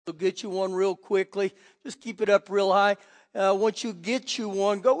So get you one real quickly. Just keep it up real high. Once you get you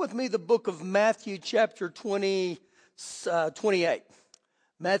one, go with me the book of Matthew chapter 28.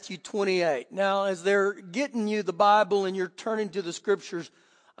 Matthew 28. Now, as they're getting you the Bible and you're turning to the scriptures,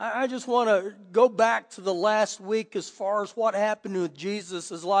 I just want to go back to the last week as far as what happened with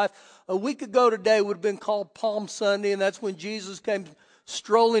Jesus' life. A week ago today would have been called Palm Sunday, and that's when Jesus came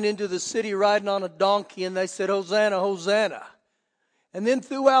strolling into the city riding on a donkey, and they said, Hosanna, Hosanna. And then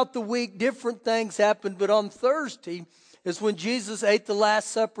throughout the week, different things happened, but on Thursday is when Jesus ate the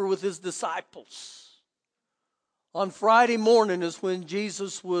Last Supper with his disciples. On Friday morning is when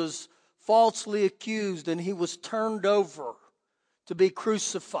Jesus was falsely accused and he was turned over to be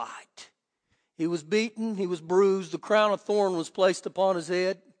crucified. He was beaten, he was bruised, the crown of thorn was placed upon his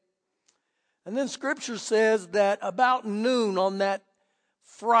head. And then Scripture says that about noon on that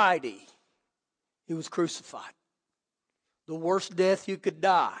Friday, he was crucified. The worst death you could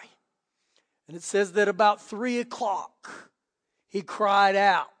die. And it says that about 3 o'clock, he cried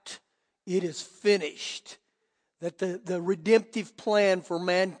out, "It is finished." That the redemptive plan for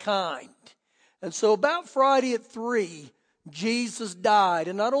mankind. And so about Friday at 3, Jesus died.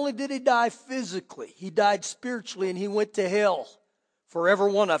 And not only did he die physically, he died spiritually, and he went to hell for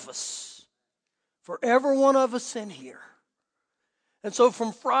every one of us. For every one of us in here. And so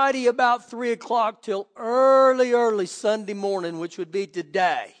from Friday about 3 o'clock till early Sunday morning, which would be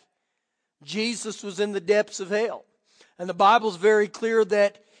today, Jesus was in the depths of hell. And the Bible's very clear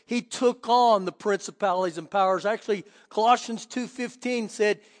that he took on the principalities and powers. Actually, Colossians 2:15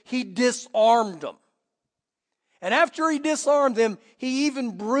 said he disarmed them. And after he disarmed them, he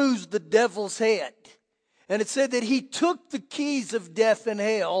even bruised the devil's head. And it said that he took the keys of death and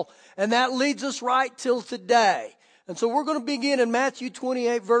hell. And that leads us right till today. And so we're going to begin in Matthew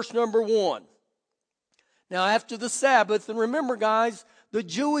 28, verse number 1. Now after the Sabbath, and remember guys, the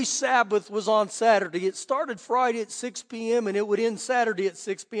Jewish Sabbath was on Saturday. It started Friday at 6 p.m. and it would end Saturday at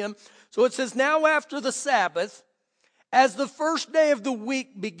 6 p.m. So it says, now after the Sabbath, as the first day of the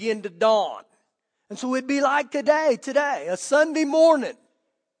week began to dawn. And so it'd be like today, a Sunday morning.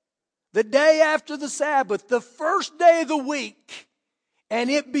 The day after the Sabbath, the first day of the week. And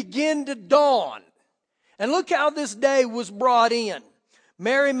it began to dawn. And look how this day was brought in.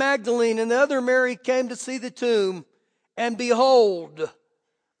 Mary Magdalene and the other Mary came to see the tomb. And behold,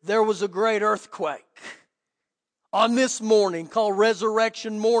 there was a great earthquake on this morning called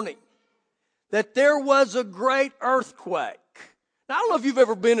Resurrection Morning. That there was a great earthquake. Now, I don't know if you've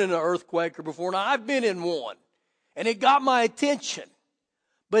ever been in an earthquake before. Now, I've been in one. And it got my attention.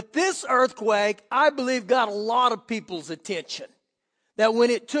 But this earthquake, I believe, got a lot of people's attention. That when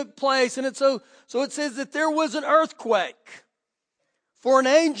it took place, and so it says that there was an earthquake. For an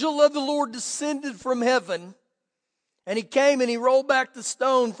angel of the Lord descended from heaven. And he came and he rolled back the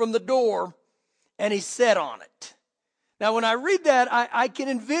stone from the door and he sat on it. Now when I read that, I can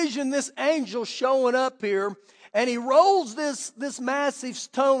envision this angel showing up here and he rolls this massive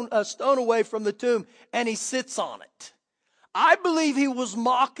stone away from the tomb and he sits on it. I believe he was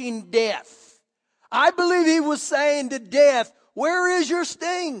mocking death. I believe he was saying to death, where is your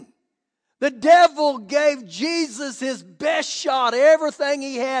sting? The devil gave Jesus his best shot, everything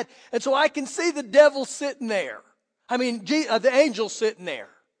he had. And so I can see the devil sitting there. The angel sitting there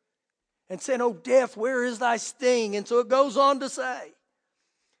and saying, oh, death, where is thy sting? And so it goes on to say,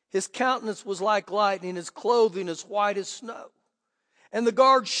 his countenance was like lightning, his clothing as white as snow. And the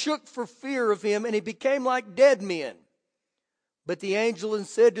guards shook for fear of him, and he became like dead men. But the angel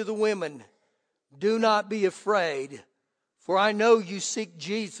said to the women, do not be afraid, for I know you seek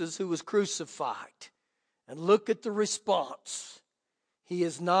Jesus who was crucified. And look at the response. He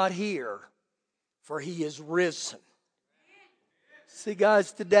is not here, for he is risen. See,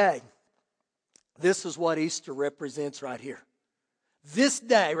 guys, today, this is what Easter represents right here. This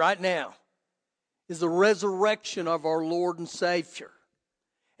day, right now, is the resurrection of our Lord and Savior.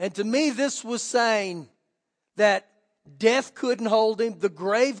 And to me, this was saying that death couldn't hold him, the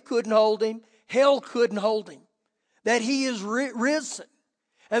grave couldn't hold him, hell couldn't hold him. That he is risen.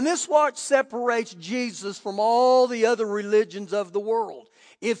 And this is what separates Jesus from all the other religions of the world.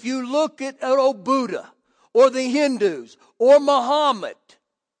 If you look at old Buddha, or the Hindus, or Muhammad,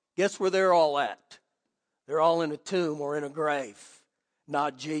 guess where they're all at? They're all in a tomb or in a grave.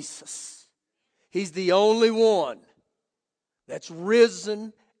 Not Jesus. He's the only one that's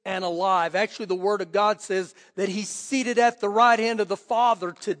risen and alive. Actually, the Word of God says that he's seated at the right hand of the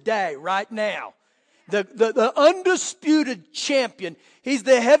Father today, right now. The undisputed champion. He's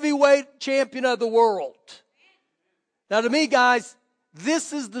the heavyweight champion of the world. Now to me, guys,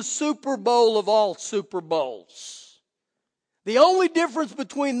 this is the Super Bowl of all Super Bowls. The only difference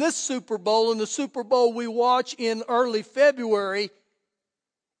between this Super Bowl and the Super Bowl we watch in early February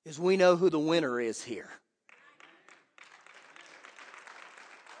is we know who the winner is here.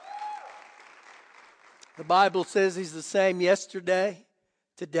 The Bible says He's the same yesterday,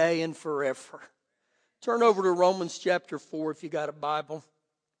 today, and forever. Turn over to Romans chapter 4 if you got a Bible.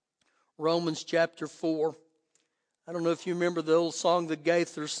 Romans chapter 4. I don't know if you remember the old song that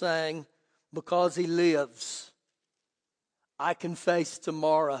Gaither sang, Because He Lives, I can face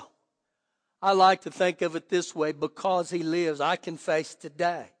tomorrow. I like to think of it this way, because He lives, I can face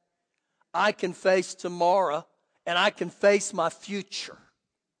today. I can face tomorrow, and I can face my future.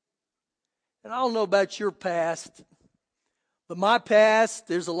 And I don't know about your past, but my past,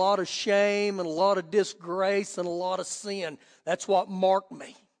 there's a lot of shame and a lot of disgrace and a lot of sin. That's what marked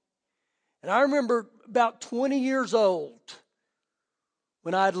me. And I remember about 20 years old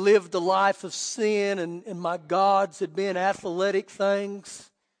when I'd lived a life of sin and my gods had been athletic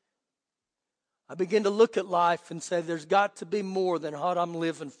things. I began to look at life and say, there's got to be more than what I'm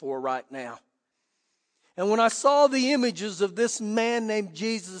living for right now. And when I saw the images of this man named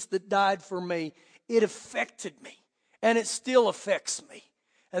Jesus that died for me, it affected me. And it still affects me.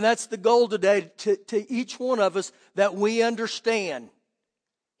 And that's the goal today to each one of us, that we understand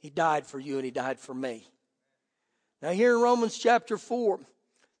He died for you and He died for me. Now here in Romans chapter 4,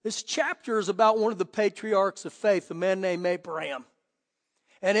 this chapter is about one of the patriarchs of faith, a man named Abraham.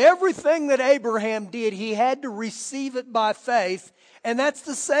 And everything that Abraham did, he had to receive it by faith. And that's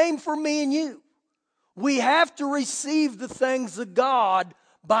the same for me and you. We have to receive the things of God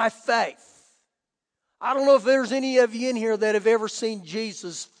by faith. I don't know if there's any of you in here that have ever seen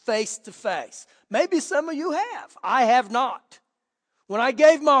Jesus face to face. Maybe some of you have. I have not. When I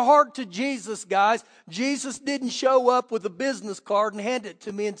gave my heart to Jesus, guys, Jesus didn't show up with a business card and hand it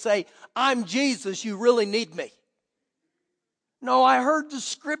to me and say, I'm Jesus, you really need me. No, I heard the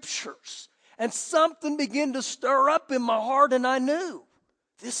scriptures and something began to stir up in my heart, and I knew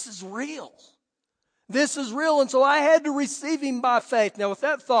this is real. This is real, and so I had to receive Him by faith. Now with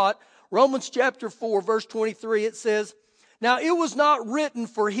that thought, Romans chapter 4, verse 23, it says, Now it was not written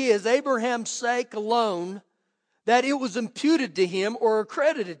for his, Abraham's sake alone, that it was imputed to him or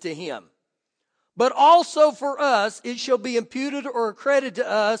accredited to him. But also for us it shall be imputed or accredited to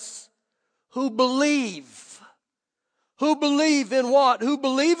us who believe. Who believe in what? Who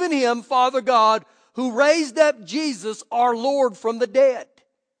believe in Him, Father God, who raised up Jesus, our Lord, from the dead.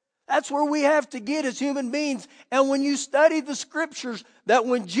 That's where we have to get as human beings. And when you study the scriptures, that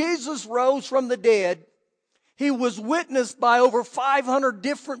when Jesus rose from the dead, He was witnessed by over 500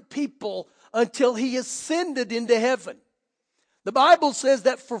 different people until He ascended into heaven. The Bible says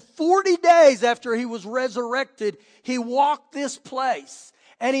that for 40 days after He was resurrected, He walked this place.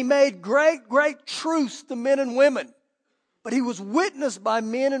 And He made great, great truths to men and women. But He was witnessed by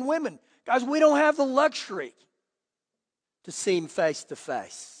men and women. Guys, we don't have the luxury to see Him face to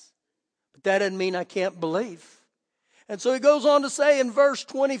face. But that doesn't mean I can't believe. And so He goes on to say in verse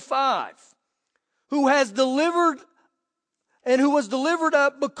 25, who has delivered and who was delivered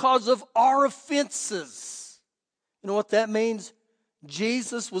up because of our offenses. You know what that means?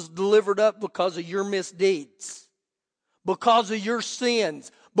 Jesus was delivered up because of your misdeeds, because of your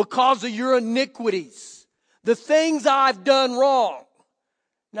sins, because of your iniquities, the things I've done wrong.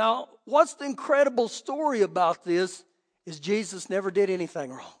 Now, what's the incredible story about this is Jesus never did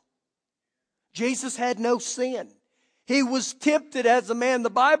anything wrong. Jesus had no sin. He was tempted as a man. The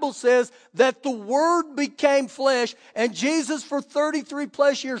Bible says that the Word became flesh, and Jesus for 33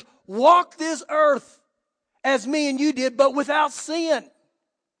 plus years walked this earth as me and you did, but without sin.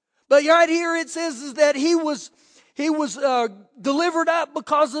 But right here it says is that He was delivered up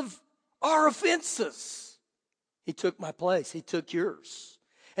because of our offenses. He took my place. He took yours.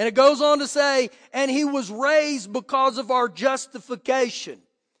 And it goes on to say, and He was raised because of our justification.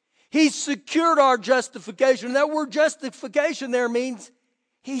 He secured our justification. And that word justification there means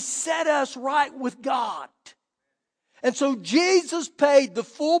He set us right with God. And so Jesus paid the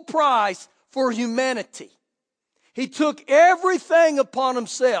full price for humanity. He took everything upon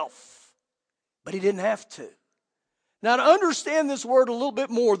Himself, but He didn't have to. Now, to understand this word a little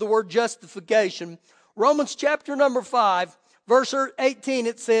bit more, the word justification, Romans chapter number 5, verse 18,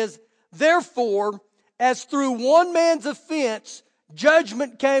 it says, Therefore, as through one man's offense,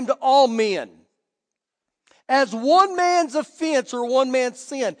 judgment came to all men. As one man's offense or one man's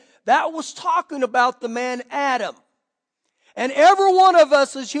sin. That was talking about the man Adam. And every one of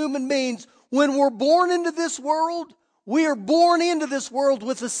us as human beings, when we're born into this world, we are born into this world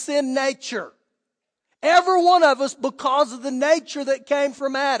with a sin nature. Every one of us because of the nature that came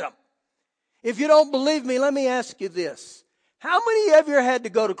from Adam. If you don't believe me, let me ask you this. How many of you had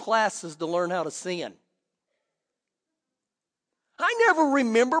to go to classes to learn how to sin? I never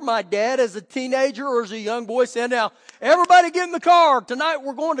remember my dad as a teenager or as a young boy saying, now, everybody get in the car. Tonight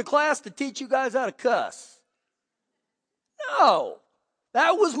we're going to class to teach you guys how to cuss. No.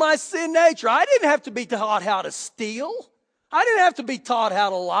 That was my sin nature. I didn't have to be taught how to steal. I didn't have to be taught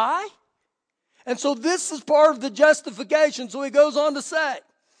how to lie. And so this is part of the justification. So he goes on to say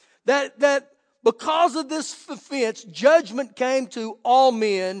that because of this offense, judgment came to all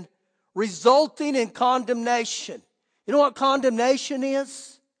men, resulting in condemnation. You know what condemnation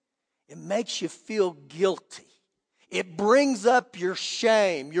is? It makes you feel guilty. It brings up your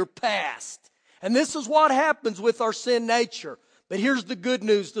shame, your past. And this is what happens with our sin nature. But here's the good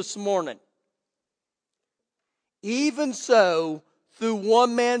news this morning. Even so, through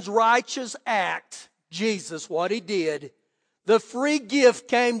one man's righteous act, Jesus, what he did, the free gift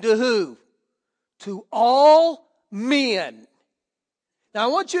came to who? To all men. Now, I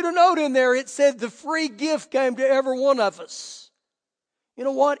want you to note in there, it said the free gift came to every one of us. You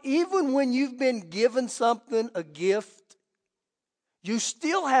know what? Even when you've been given something, a gift, you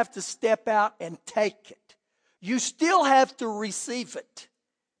still have to step out and take it. You still have to receive it.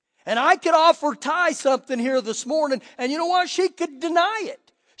 And I could offer Ty something here this morning, and you know what? She could deny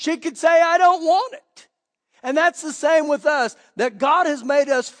it. She could say, I don't want it. And that's the same with us, that God has made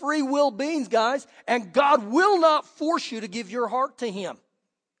us free will beings, guys, and God will not force you to give your heart to Him.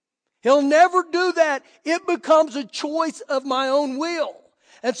 He'll never do that. It becomes a choice of my own will.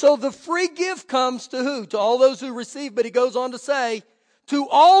 And so the free gift comes to who? To all those who receive, but he goes on to say, to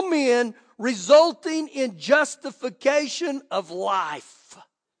all men, resulting in justification of life.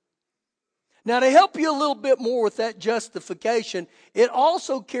 Now, to help you a little bit more with that justification, it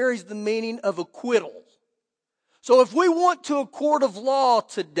also carries the meaning of acquittal. So if we went to a court of law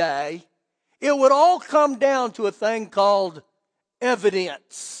today, it would all come down to a thing called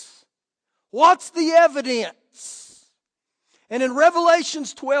evidence. What's the evidence? And in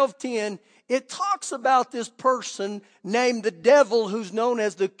Revelations 12:10, it talks about this person named the devil, who's known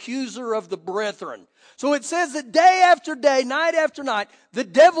as the accuser of the brethren. So it says that day after day, night after night, the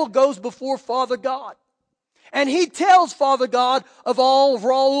devil goes before Father God. And he tells Father God of all of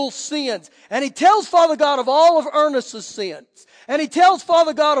Raul's sins. And he tells Father God of all of Ernest's sins. And he tells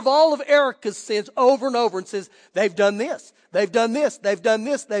Father God of all of Erica's sins over and over and says, they've done this, they've done this, they've done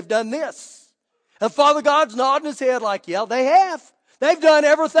this, they've done this. And Father God's nodding his head like, yeah, they have. They've done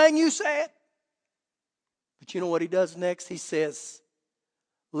everything you said. But you know what he does next? He says,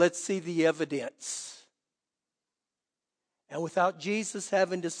 let's see the evidence. And without Jesus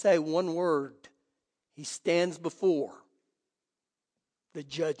having to say one word, he stands before the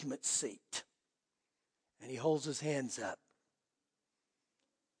judgment seat. And he holds his hands up.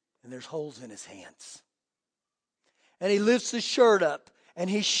 And there's holes in his hands. And he lifts his shirt up. And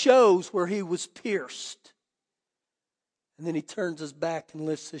he shows where he was pierced. And then he turns his back and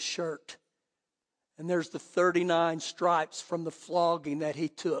lifts his shirt. And there's the 39 stripes from the flogging that he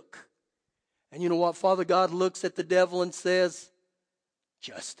took. And you know what? Father God looks at the devil and says,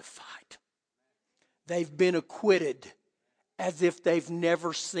 justified. They've been acquitted as if they've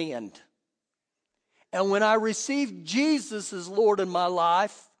never sinned. And when I receive Jesus as Lord in my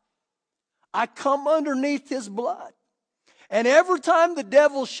life, I come underneath His blood. And every time the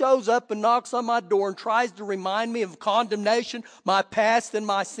devil shows up and knocks on my door and tries to remind me of condemnation, my past and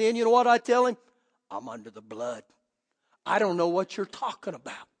my sin, you know what I tell him? I'm under the blood. I don't know what you're talking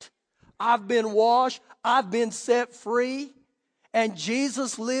about. I've been washed. I've been set free. And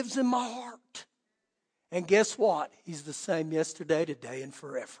Jesus lives in my heart. And guess what? He's the same yesterday, today, and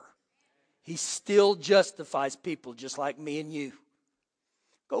forever. He still justifies people just like me and you.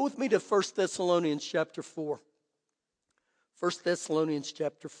 Go with me to 1 Thessalonians chapter 4. 1 Thessalonians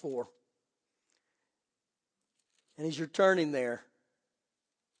chapter 4. And as you're turning there,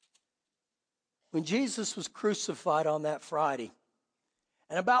 when Jesus was crucified on that Friday,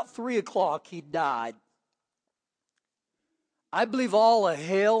 and about 3 o'clock he died, I believe all of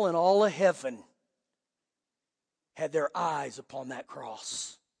hell and all of heaven had their eyes upon that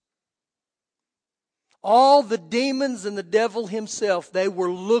cross. All the demons and the devil himself, they were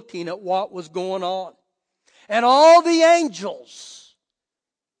looking at what was going on. And all the angels,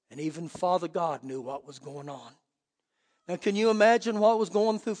 and even Father God knew what was going on. Now, can you imagine what was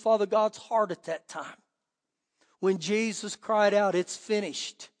going through Father God's heart at that time? When Jesus cried out, it's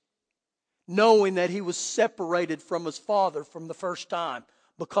finished. Knowing that He was separated from His Father from the first time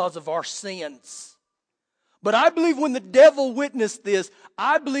because of our sins. But I believe when the devil witnessed this,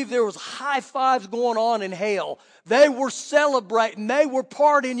 I believe there was high fives going on in hell. They were celebrating. They were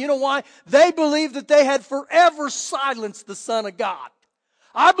partying. You know why? They believed that they had forever silenced the Son of God.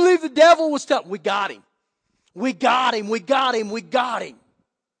 I believe the devil was telling, we got him. We got him. We got him. We got him.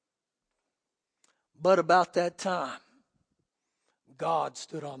 But about that time, God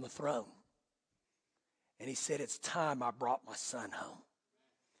stood on the throne. And he said, it's time I brought my son home.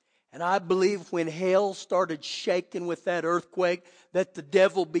 And I believe when hell started shaking with that earthquake, that the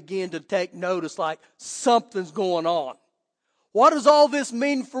devil began to take notice like something's going on. What does all this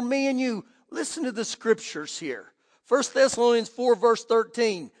mean for me and you? Listen to the scriptures here. 1 Thessalonians 4 verse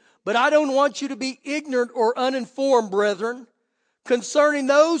 13. But I don't want you to be ignorant or uninformed, brethren, concerning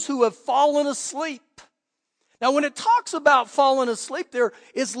those who have fallen asleep. Now when it talks about falling asleep there,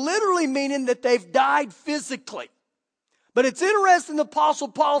 it's literally meaning that they've died physically. But it's interesting the Apostle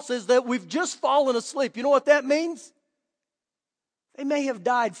Paul says that we've just fallen asleep. You know what that means? They may have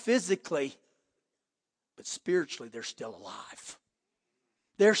died physically, but spiritually they're still alive.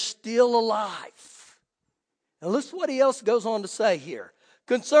 They're still alive. Now listen to what he else goes on to say here.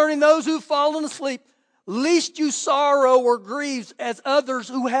 Concerning those who've fallen asleep, lest you sorrow or grieve as others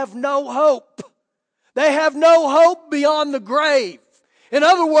who have no hope. They have no hope beyond the grave. In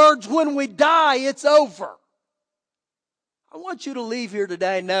other words, when we die, it's over. I want you to leave here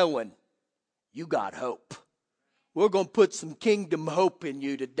today knowing you got hope. We're going to put some kingdom hope in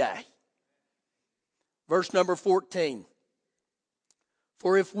you today. Verse number 14.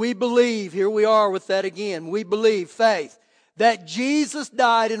 For if we believe, here we are with that again, we believe, faith, that Jesus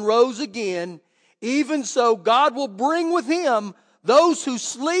died and rose again, even so God will bring with him those who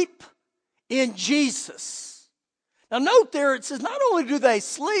sleep in Jesus. Now note there it says not only do they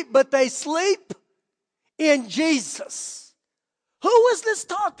sleep, but they sleep in Jesus. Who is this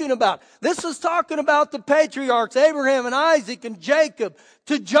talking about? This is talking about the patriarchs, Abraham and Isaac and Jacob,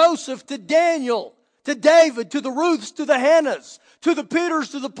 to Joseph, to Daniel, to David, to the Ruths, to the Hannahs, to the Peters,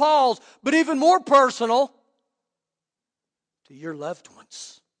 to the Pauls, but even more personal, to your loved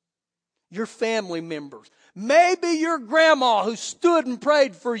ones, your family members, maybe your grandma who stood and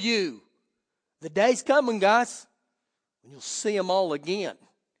prayed for you. The day's coming, guys, when you'll see them all again.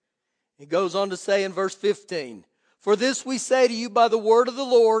 He goes on to say in verse 15, for this we say to you by the word of the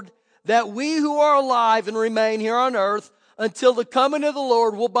Lord, that we who are alive and remain here on earth until the coming of the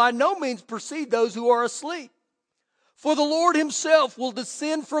Lord will by no means precede those who are asleep. For the Lord himself will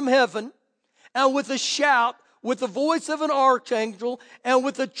descend from heaven, and with a shout, with the voice of an archangel, and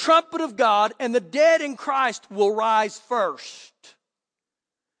with the trumpet of God, and the dead in Christ will rise first.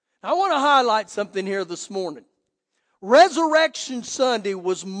 Now, I want to highlight something here this morning. Resurrection Sunday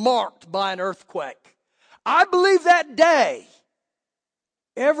was marked by an earthquake. I believe that day,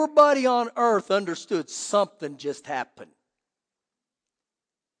 everybody on earth understood something just happened.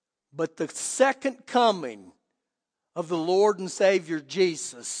 But the second coming of the Lord and Savior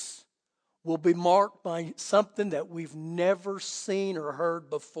Jesus will be marked by something that we've never seen or heard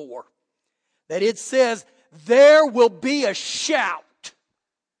before. That it says, there will be a shout.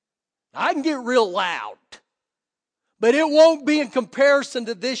 I can get real loud. But it won't be in comparison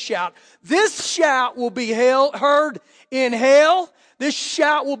to this shout. This shout will be heard in hell. This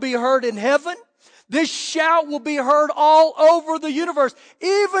shout will be heard in heaven. This shout will be heard all over the universe.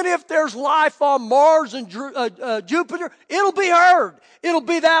 Even if there's life on Mars and Jupiter, it'll be heard. It'll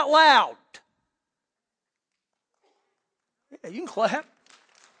be that loud. Yeah, you can clap.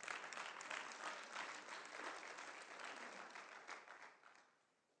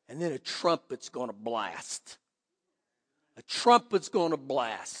 And then a trumpet's going to blast. A trumpet's going to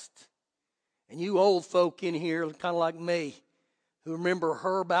blast. And you old folk in here, kind of like me, who remember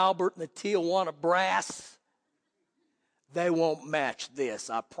Herb Albert and the Tijuana Brass, they won't match this,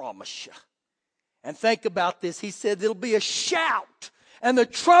 I promise you. And think about this. He said there'll be a shout, and the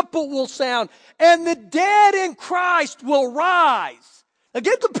trumpet will sound, and the dead in Christ will rise. Now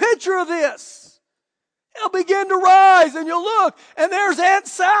get the picture of this. They'll begin to rise, and you'll look, and there's Aunt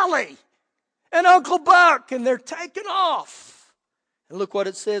Sally and Uncle Buck, and they're taking off. And look what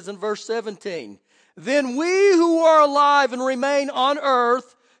it says in verse 17. Then we who are alive and remain on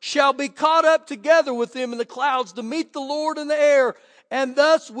earth shall be caught up together with them in the clouds to meet the Lord in the air, and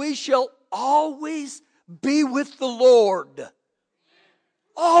thus we shall always be with the Lord.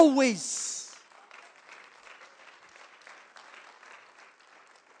 Always.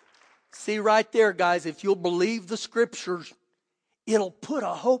 See right there, guys, if you'll believe the scriptures, it'll put a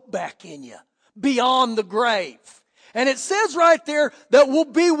hope back in you beyond the grave. And it says right there that we'll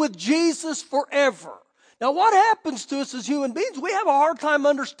be with Jesus forever. Now what happens to us as human beings? We have a hard time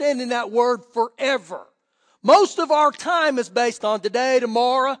understanding that word forever. Most of our time is based on today,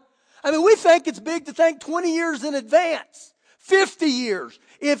 tomorrow. I mean, we think it's big to think 20 years in advance, 50 years.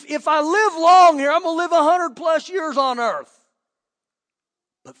 If I live long here, I'm going to live 100 plus years on earth.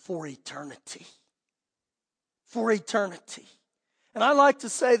 But for eternity. For eternity. And I like to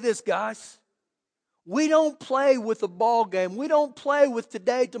say this, guys. We don't play with a ball game. We don't play with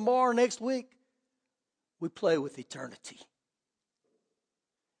today, tomorrow, next week. We play with eternity.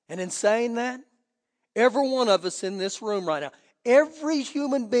 And in saying that, every one of us in this room right now, every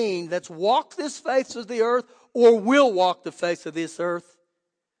human being that's walked this face of the earth or will walk the face of this earth,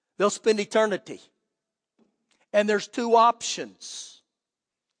 they'll spend eternity. And there's two options,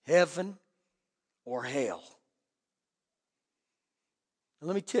 heaven or hell. And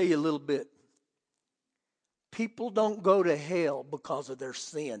let me tell you a little bit. People don't go to hell because of their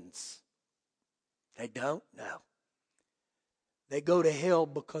sins. They don't? No. They go to hell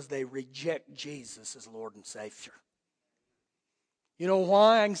because they reject Jesus as Lord and Savior. You know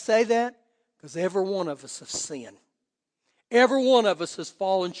why I can say that? Because every one of us have sinned. Every one of us has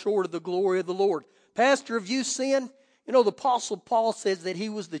fallen short of the glory of the Lord. Pastor, have you sinned? You know, the Apostle Paul says that he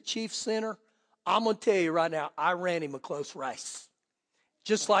was the chief sinner. I'm going to tell you right now, I ran him a close race.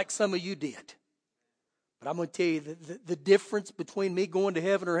 Just like some of you did. But I'm going to tell you the difference between me going to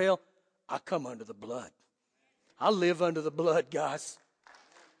heaven or hell, I come under the blood. I live under the blood, guys.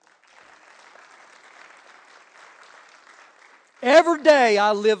 Every day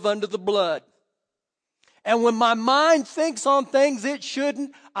I live under the blood. And when my mind thinks on things it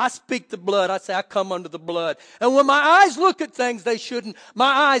shouldn't, I speak the blood. I say, I come under the blood. And when my eyes look at things they shouldn't, my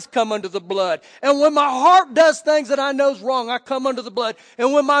eyes come under the blood. And when my heart does things that I know is wrong, I come under the blood.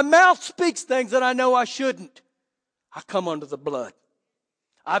 And when my mouth speaks things that I know I shouldn't, I come under the blood.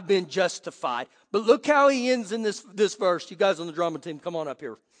 I've been justified. But look how he ends in this verse. You guys on the drama team, come on up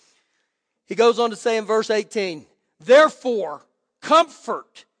here. He goes on to say in verse 18, therefore,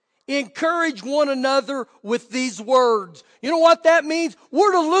 comfort, encourage one another with these words. You know what that means?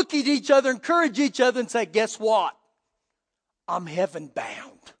 We're to look at each other, encourage each other and say, guess what? I'm heaven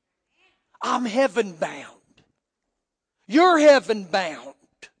bound. I'm heaven bound. You're heaven bound.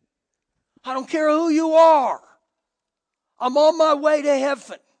 I don't care who you are. I'm on my way to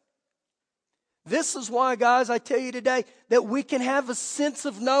heaven. This is why, guys, I tell you today that we can have a sense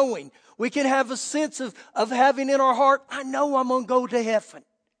of knowing. We can have a sense of having in our heart, I know I'm going to go to heaven.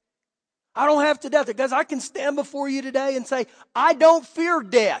 I don't have to doubt that. Guys, I can stand before you today and say, I don't fear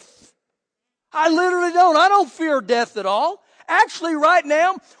death. I literally don't. I don't fear death at all. Actually, right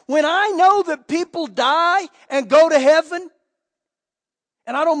now, when I know that people die and go to heaven,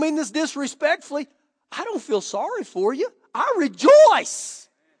 and I don't mean this disrespectfully, I don't feel sorry for you. I rejoice.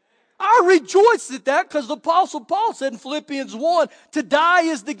 I rejoice at that because the Apostle Paul said in Philippians 1, to die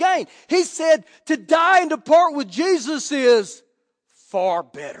is the gain. He said to die and depart with Jesus is far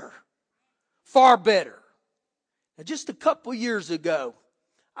better. Far better. Now, just a couple years ago,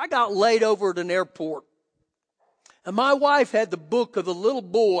 I got laid over at an airport. And my wife had the book of the little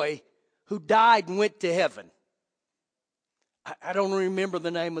boy who died and went to heaven. I don't remember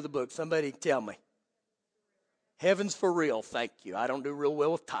the name of the book. Somebody tell me. Heaven's for Real. Thank you. I don't do real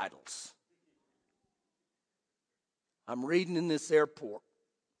well with titles. I'm reading in this airport.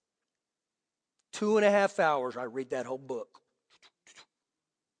 2.5 hours I read that whole book.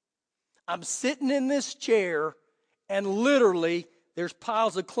 I'm sitting in this chair and literally there's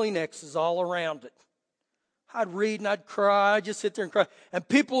piles of Kleenexes all around it. I'd read and I'd cry. I'd just sit there and cry. And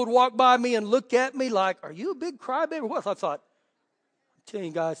people would walk by me and look at me like, are you a big crybaby? What? I thought, I'm telling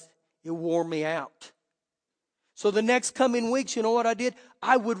you guys, it wore me out. So the next coming weeks, you know what I did?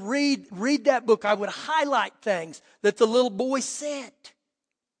 I would read that book. I would highlight things that the little boy said.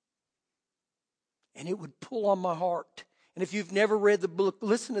 And it would pull on my heart. And if you've never read the book,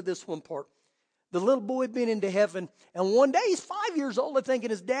 listen to this one part. The little boy had been into heaven. And one day, he's 5 years old, I think,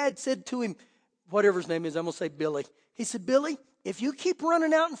 and his dad said to him, whatever his name is, I'm going to say Billy. He said, Billy, if you keep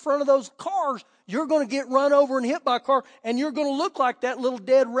running out in front of those cars, you're going to get run over and hit by a car, and you're going to look like that little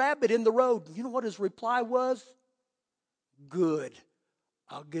dead rabbit in the road. You know what his reply was? Good.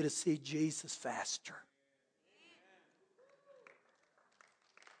 I'll get to see Jesus faster.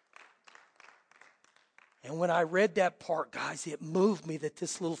 And when I read that part, guys, it moved me that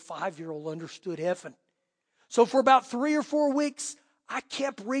this little 5-year-old understood heaven. So for about 3 or 4 weeks, I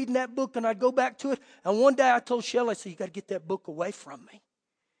kept reading that book and I'd go back to it. And one day I told Shelley, I said, you got to get that book away from me.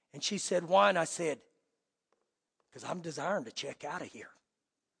 And she said, why? And I said, because I'm desiring to check out of here.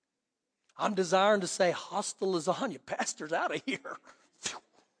 I'm desiring to say, hostile lasagna, pastor's out of here.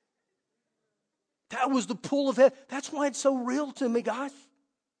 That was the pull of heaven. That's why it's so real to me, guys.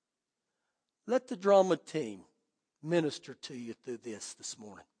 Let the drama team minister to you through this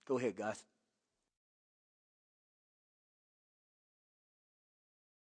morning. Go ahead, guys.